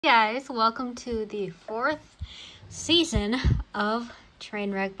Hey guys, welcome to the 4th season of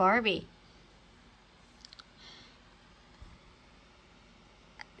Trainwreck Barbie.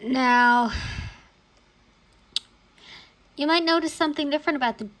 Now, you might notice something different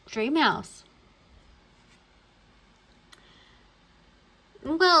about the dream house.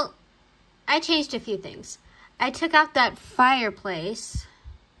 Well, I changed a few things. I took out that fireplace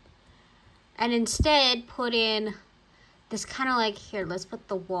and instead put in this kind of like, here, let's put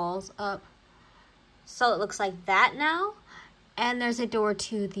the walls up so it looks like that now. And there's a door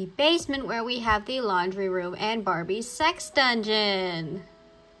to the basement where we have the laundry room and Barbie's sex dungeon.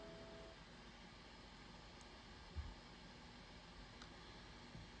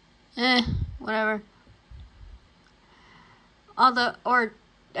 Whatever. Or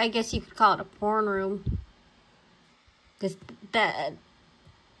I guess you could call it a porn room. Because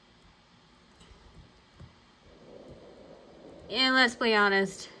yeah, let's be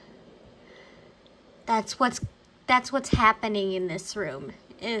honest. That's what's happening in this room.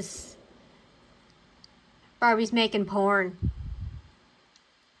 Is Barbie's making porn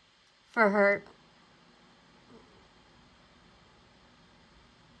for her.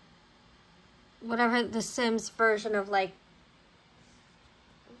 Whatever the Sims version of like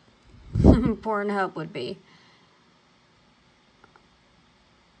Pornhub would be.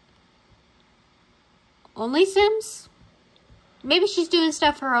 Only Sims? Maybe she's doing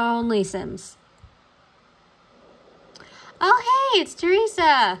stuff for her Only Sims. Oh, hey, it's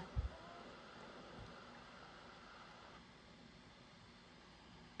Teresa.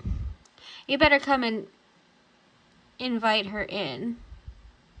 You better come and invite her in.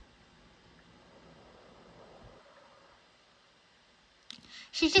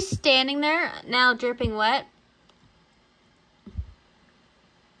 She's just standing there, now dripping wet.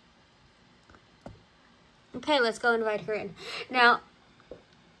 Okay, let's go invite her in. Now,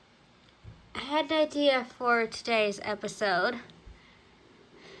 I had an idea for today's episode.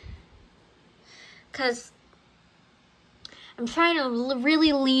 Because I'm trying to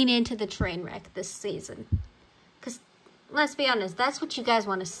really lean into the train wreck this season. Because, let's be honest, that's what you guys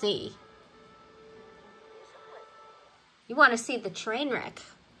want to see. You want to see the train wreck.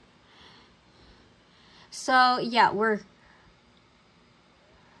 So, yeah, we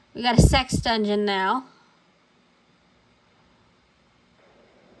got a sex dungeon now.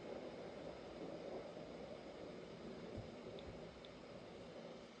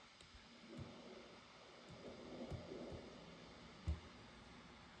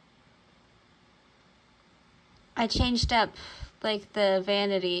 I changed up, like, the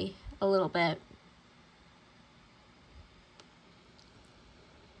vanity a little bit.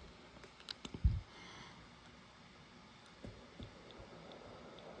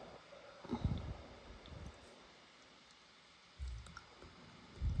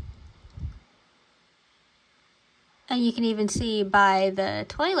 And you can even see by the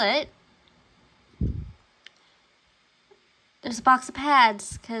toilet, there's a box of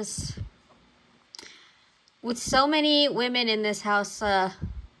pads, because with so many women in this house, I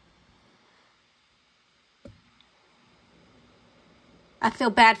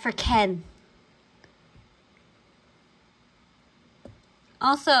feel bad for Ken.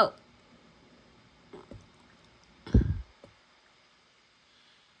 Also,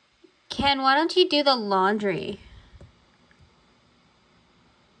 Ken, why don't you do the laundry?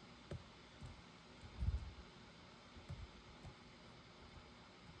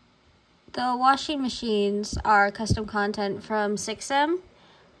 The washing machines are custom content from 6M,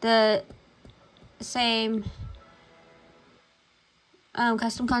 the same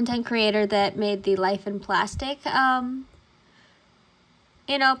custom content creator that made the Life in Plastic,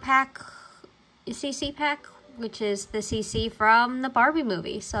 CC pack, which is the CC from the Barbie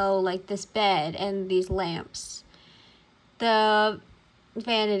movie. So, like this bed and these lamps, the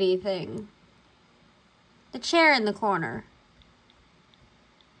vanity thing, the chair in the corner.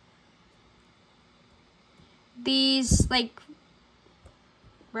 These, like,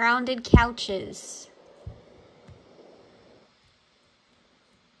 rounded couches.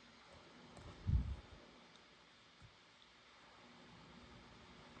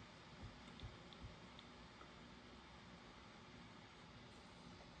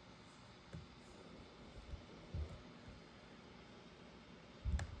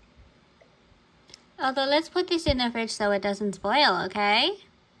 Although, let's put this in the fridge so it doesn't spoil, okay?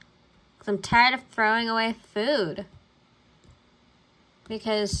 Because I'm tired of throwing away food.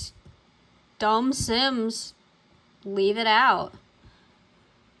 Because dumb Sims leave it out.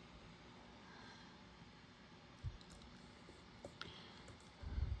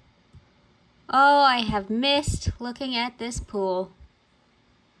 Oh, I have missed looking at this pool.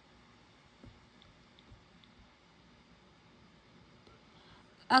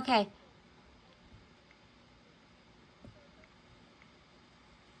 Okay.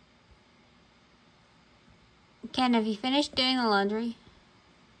 Ken, have you finished doing the laundry?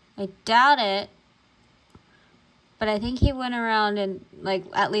 I doubt it. But I think he went around and, like,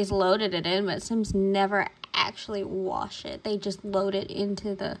 at least loaded it in, but Sims never actually wash it. They just load it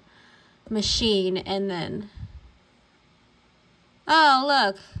into the machine and then... Oh,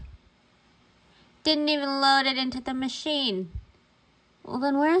 look. Didn't even load it into the machine. Well,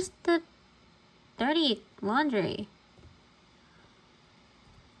 then where's the dirty laundry?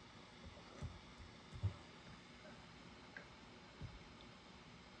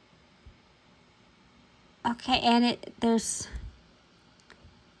 Okay, and there's...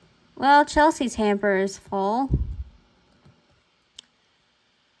 Well, Chelsea's hamper is full.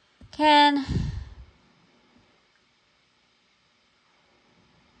 Ken...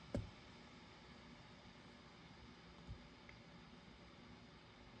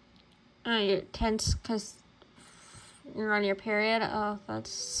 Oh, you're tense because you're on your period? Oh, that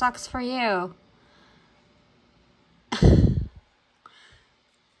sucks for you.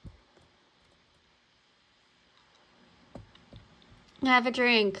 Have a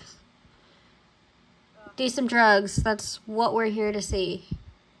drink. Do some drugs. That's what we're here to see.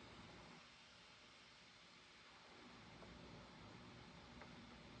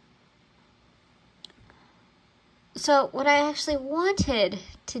 So what I actually wanted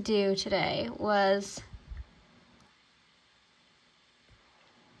to do today was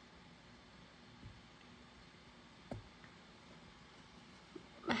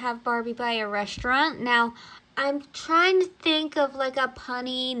have Barbie buy a restaurant. Now, I'm trying to think of like a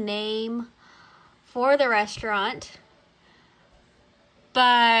punny name for the restaurant,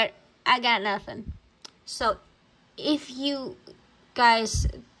 but I got nothing. So if you guys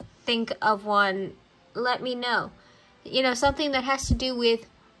think of one, let me know. You know, something that has to do with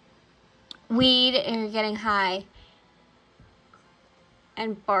weed and getting high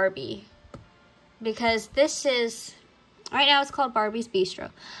and Barbie. Because this is, right now it's called Barbie's Bistro.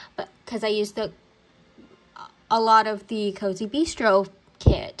 But because I used a lot of the Cozy Bistro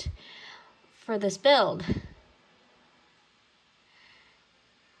kit for this build.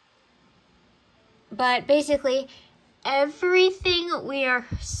 But basically, everything we are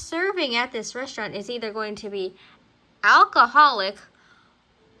serving at this restaurant is either going to be alcoholic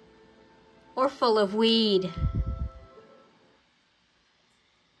or full of weed.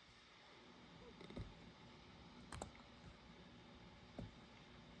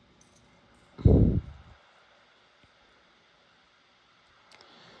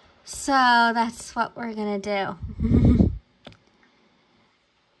 So that's what we're gonna do.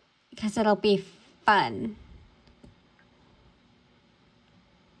 Because it'll be fun.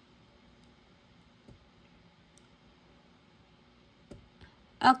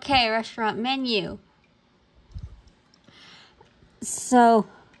 Okay, restaurant menu. So,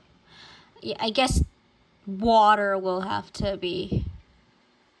 yeah, I guess water will have to be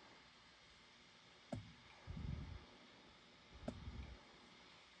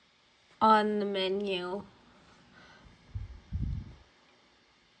on the menu.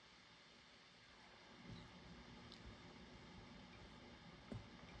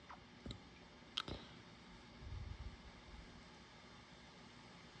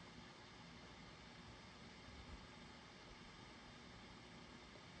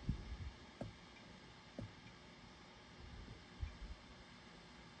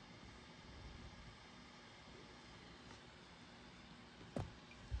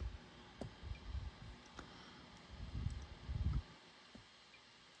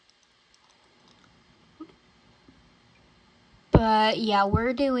 But yeah,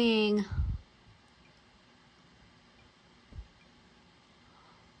 we're doing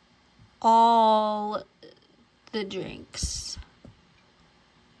all the drinks.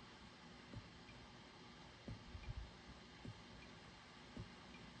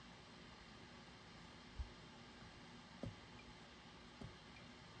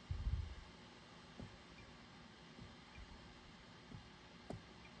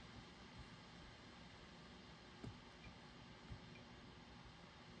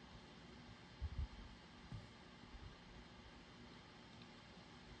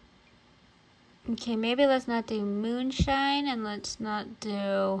 Okay, maybe let's not do moonshine and let's not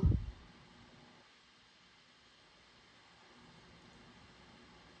do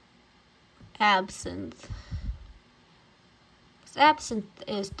absinthe. 'Cause absinthe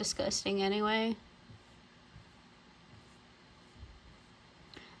is disgusting anyway.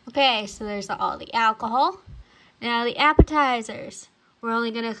 Okay, so there's all the alcohol. Now the appetizers. We're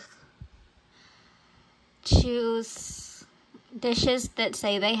only gonna choose dishes that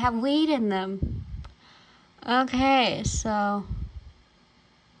say they have weed in them. Okay, so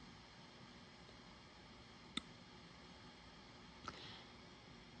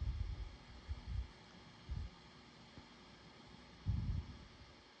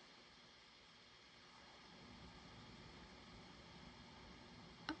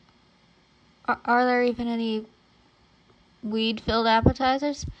are there even any weed-filled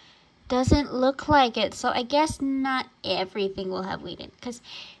appetizers? Doesn't look like it, so I guess not everything will have weed in it, because,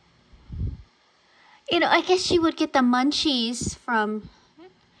 you know, I guess you would get the munchies from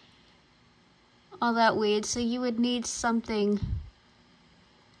all that weed, so you would need something.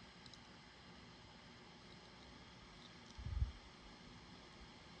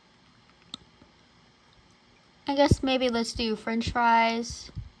 I guess maybe let's do French fries,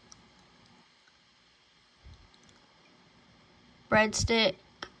 breadstick,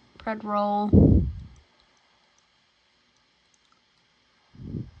 bread roll.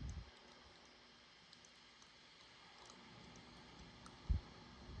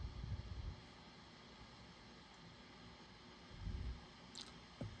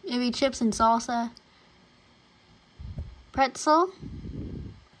 Maybe chips and salsa. Pretzel.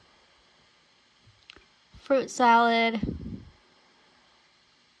 Fruit salad.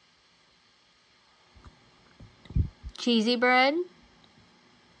 Cheesy bread.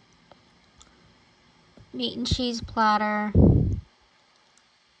 Meat and cheese platter.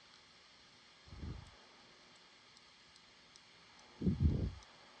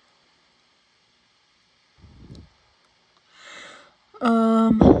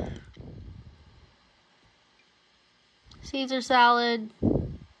 Caesar salad.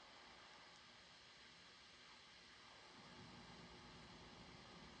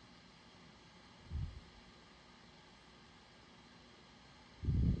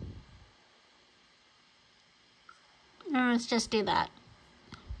 Let's just do that.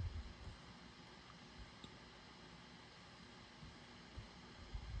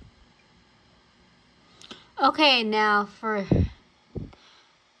 Okay, now for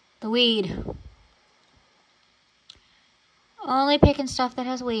the weed. Only picking stuff that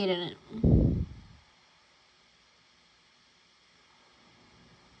has weed in it.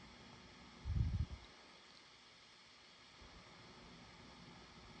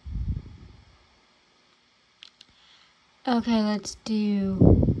 Okay, let's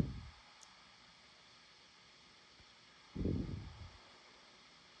do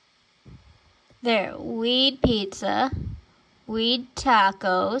there. Weed pizza, weed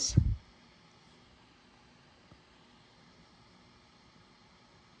tacos,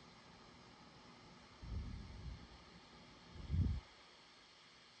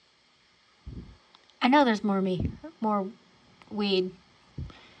 I know there's more weed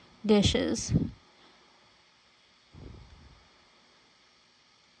dishes.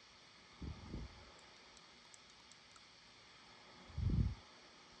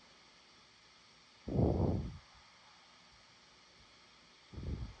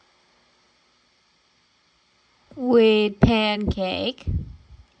 Weed pancake.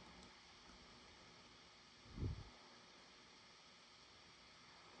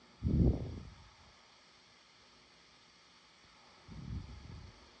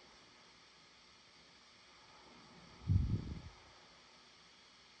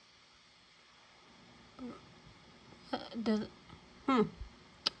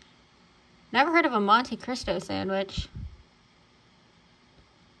 Never heard of a Monte Cristo sandwich.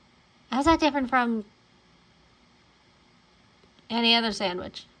 How's that different from any other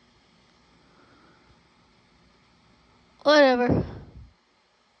sandwich? Whatever.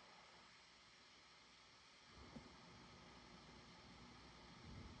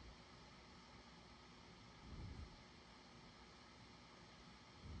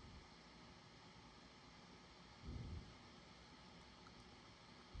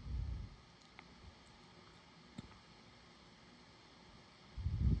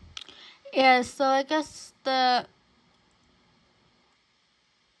 Yeah, so I guess the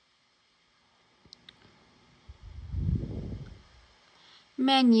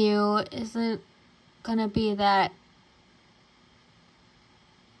menu isn't gonna be that,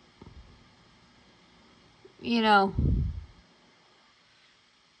 you know,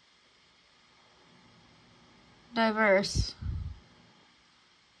 diverse.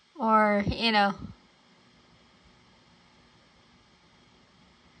 Or, you know,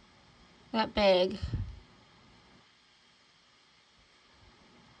 that big.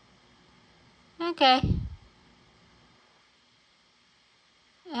 Okay.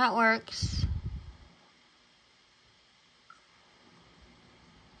 That works.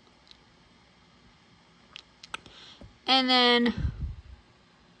 And then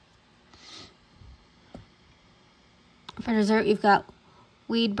for dessert, you've got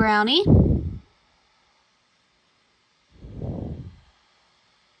weed brownie.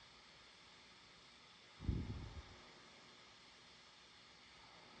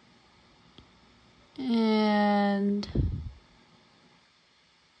 And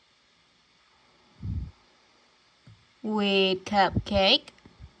weed cupcake.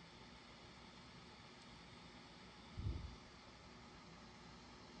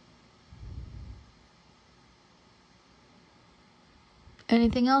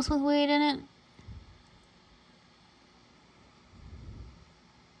 Anything else with weed in it?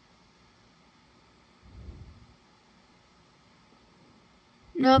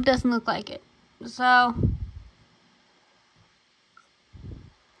 Nope, doesn't look like it. So,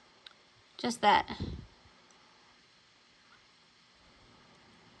 just that.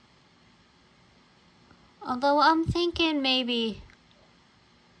 Although I'm thinking maybe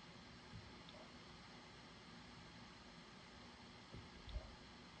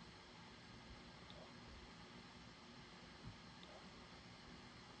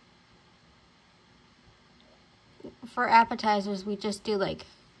for appetizers, we just do like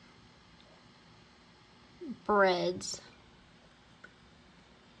breads.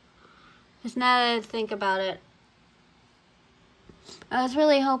 Because now that I think about it, I was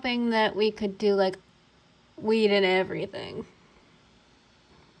really hoping that we could do like weed and everything.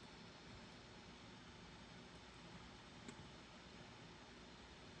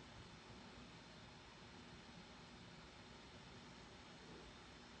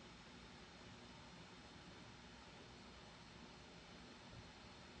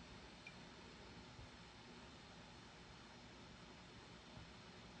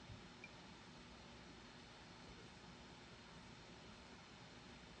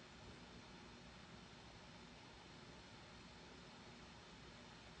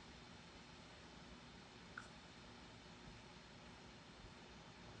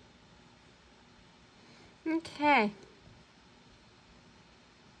 Okay.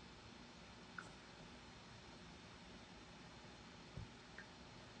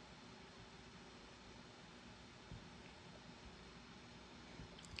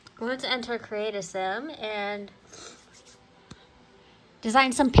 Let's enter Create a Sim and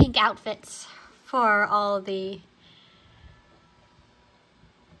design some pink outfits for all the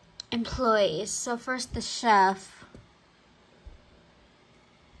employees. So first the chef.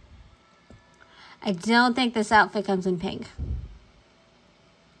 I don't think this outfit comes in pink.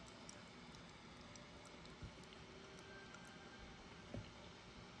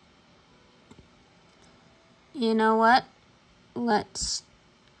 You know what? Let's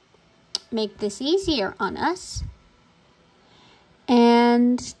make this easier on us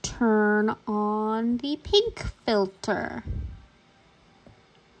and turn on the pink filter.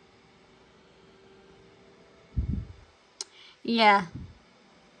 Yeah,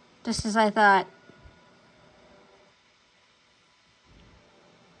 just as I thought.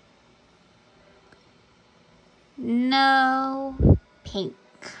 No pink.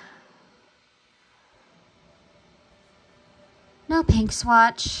 No pink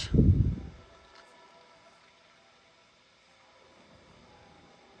swatch.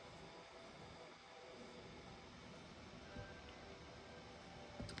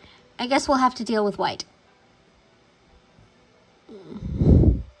 I guess we'll have to deal with white.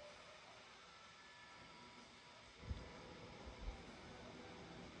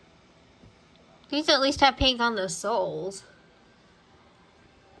 These at least have pink on the soles.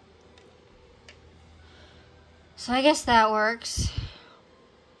 So I guess that works.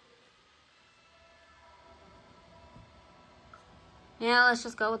 Yeah, let's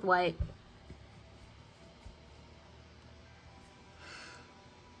just go with white.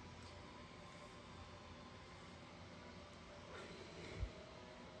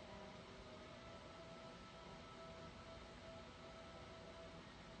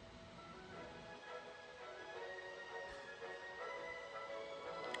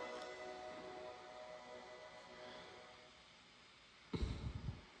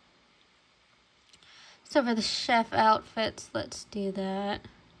 So for the chef outfits, let's do that.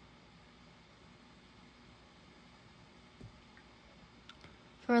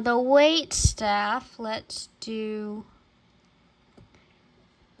 For the wait staff, let's do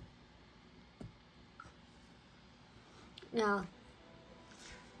no.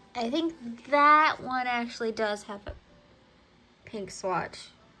 I think that one actually does have a pink swatch.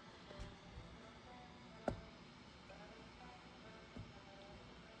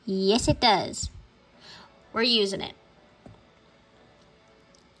 Yes, it does. We're using it.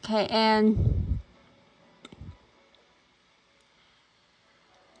 Okay, and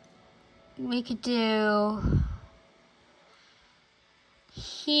we could do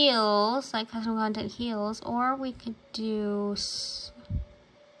heels, like custom content heels, or we could do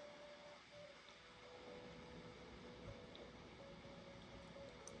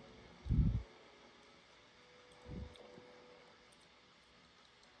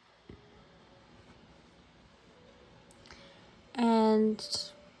and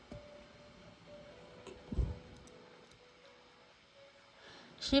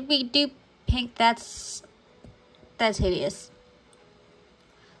should we do pink? That's hideous.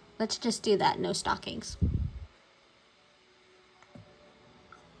 Let's just do that, no stockings.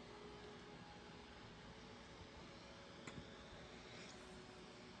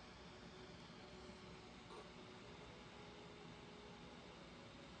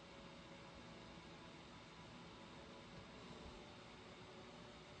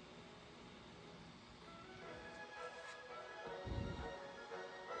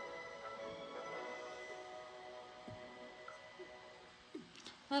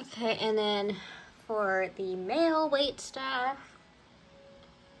 Okay, and then for the male weight stuff,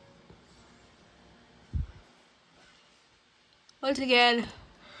 once again,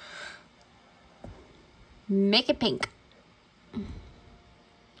 make it pink.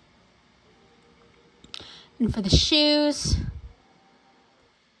 And for the shoes,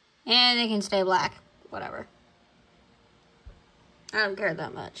 and they can stay black, whatever. I don't care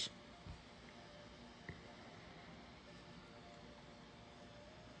that much.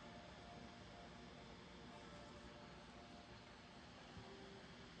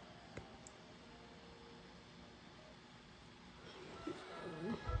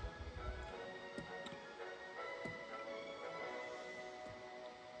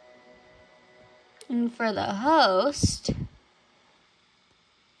 And for the host,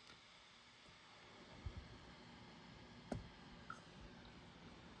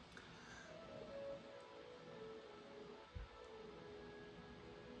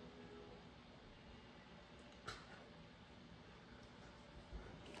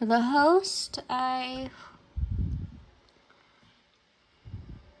 I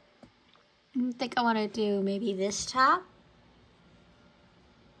think I want to do maybe this top.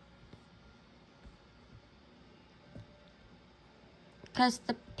 Because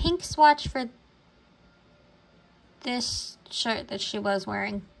the pink swatch for this shirt that she was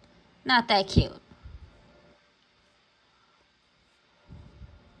wearing, not that cute.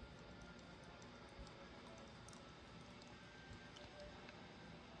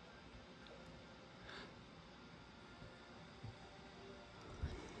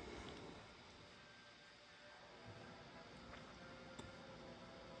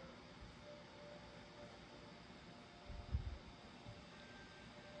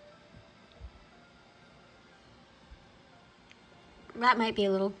 That might be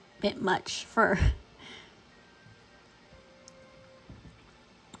a little bit much for...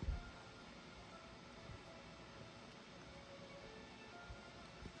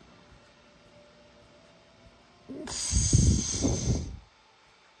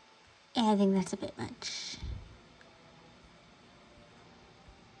 Yeah, I think that's a bit much.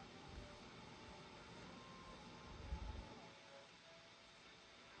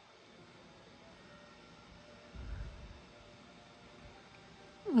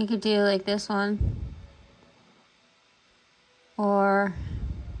 We could do like this one. Or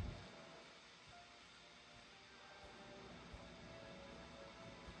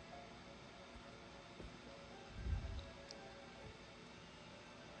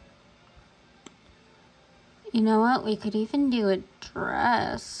you know what? We could even do a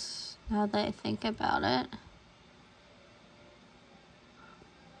dress, now that I think about it.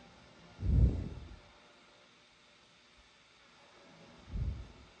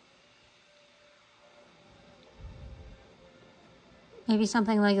 Maybe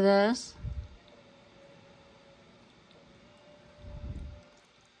something like this.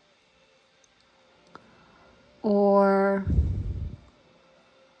 Or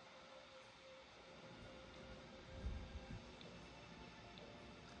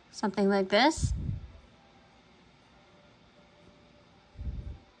something like this.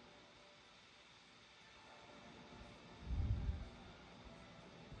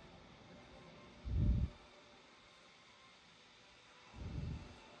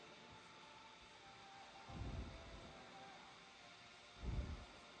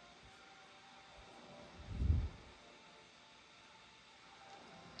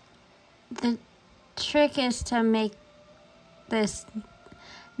 The trick is to make this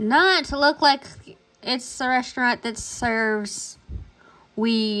not to look like it's a restaurant that serves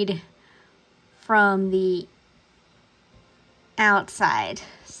weed from the outside.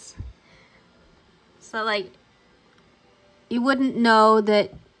 So, like, you wouldn't know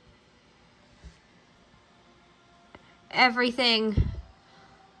that everything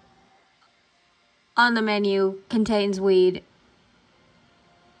on the menu contains weed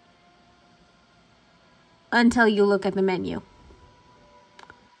until you look at the menu.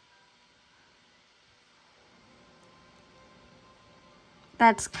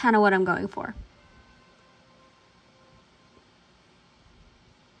 That's kind of what I'm going for.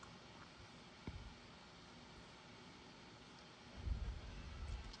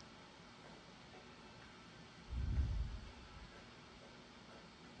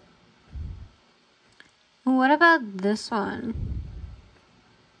 What about this one?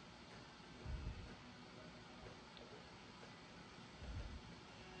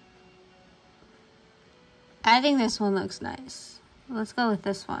 I think this one looks nice. Let's go with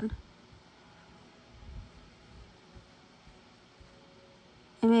this one.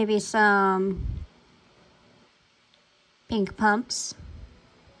 And maybe some pink pumps.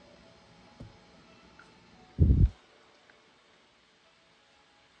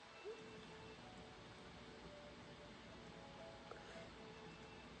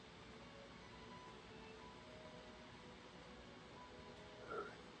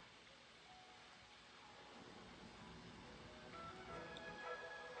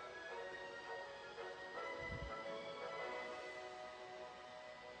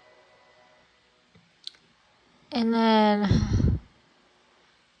 And then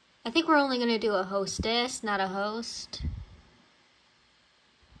I think we're only going to do a hostess, not a host.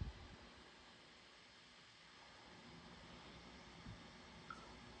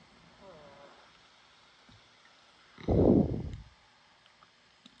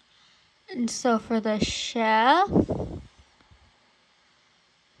 And so for the chef,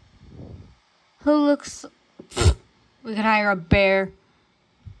 who looks... We could hire a bear.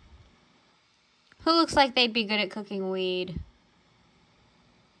 Who looks like they'd be good at cooking weed?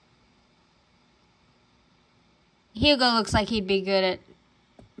 Hugo looks like he'd be good at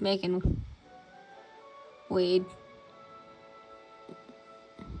making weed.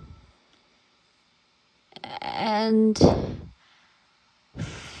 And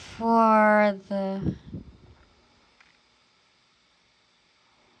for the...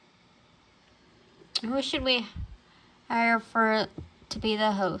 Who should we hire to be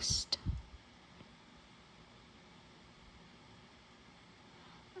the host?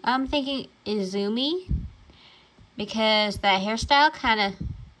 I'm thinking Izumi, because that hairstyle kind of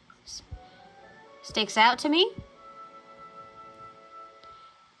sticks out to me.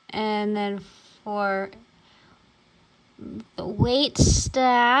 And then for the wait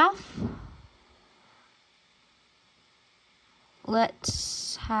staff,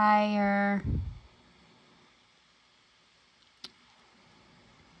 let's hire...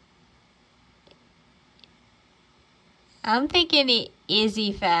 I'm thinking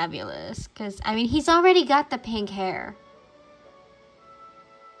Izzy Fabulous, because, I mean, he's already got the pink hair.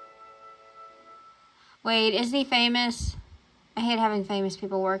 Wait, isn't he famous? I hate having famous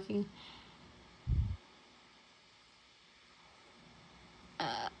people working.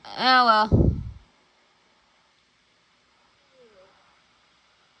 Oh, well.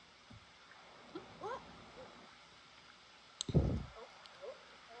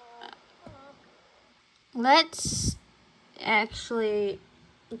 Let's actually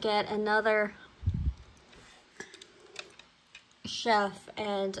get another chef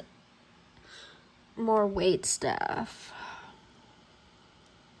and more wait staff.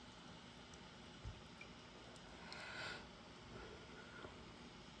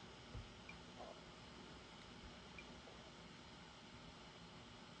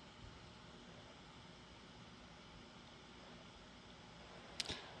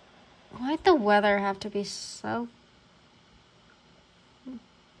 Why'd the weather have to be so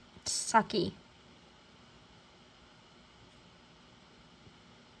sucky?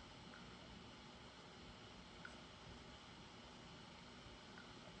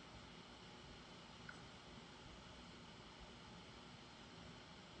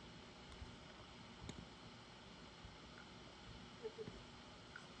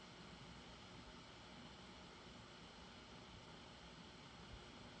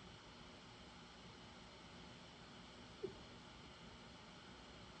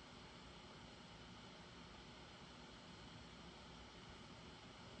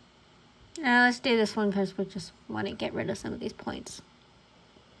 Now let's do this one because we just want to get rid of some of these points.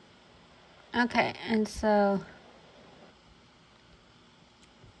 Okay, and so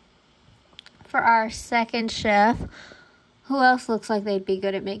for our second chef, who else looks like they'd be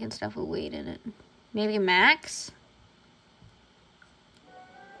good at making stuff with weed in it? Maybe Max?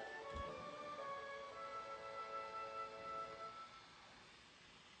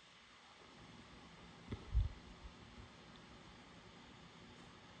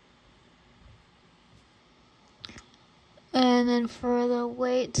 And then for the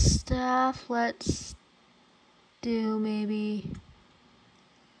wait staff, let's do maybe...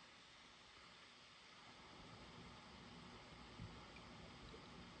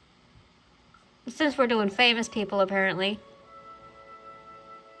 Since we're doing famous people, apparently.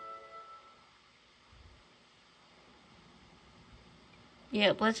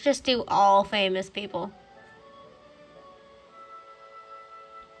 Yep, let's just do all famous people.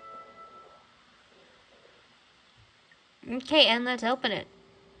 Okay, and let's open it.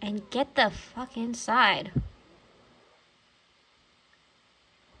 And get the fuck inside.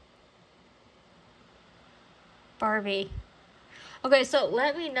 Barbie. Okay, so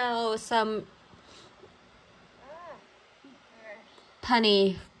let me know some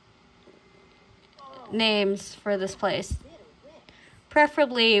punny names for this place.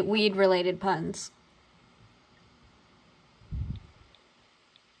 Preferably weed-related puns.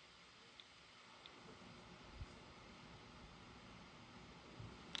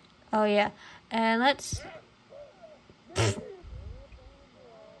 Oh yeah, and let's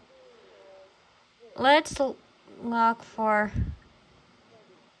lock for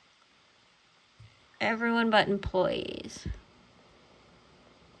everyone but employees.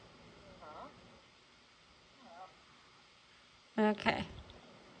 Okay.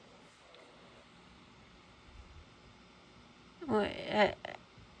 Wait,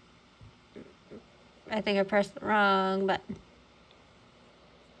 I think I pressed the wrong button.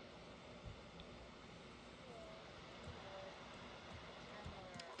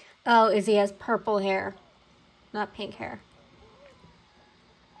 Oh, Izzy has purple hair, not pink hair.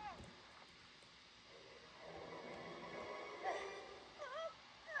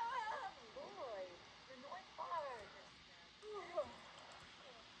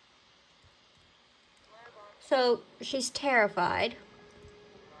 So she's terrified.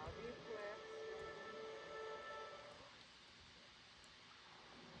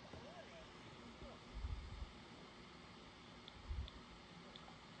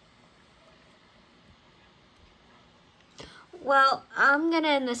 Well, I'm gonna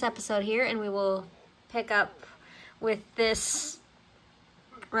end this episode here, and we will pick up with this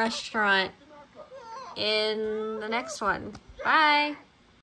restaurant in the next one. Bye.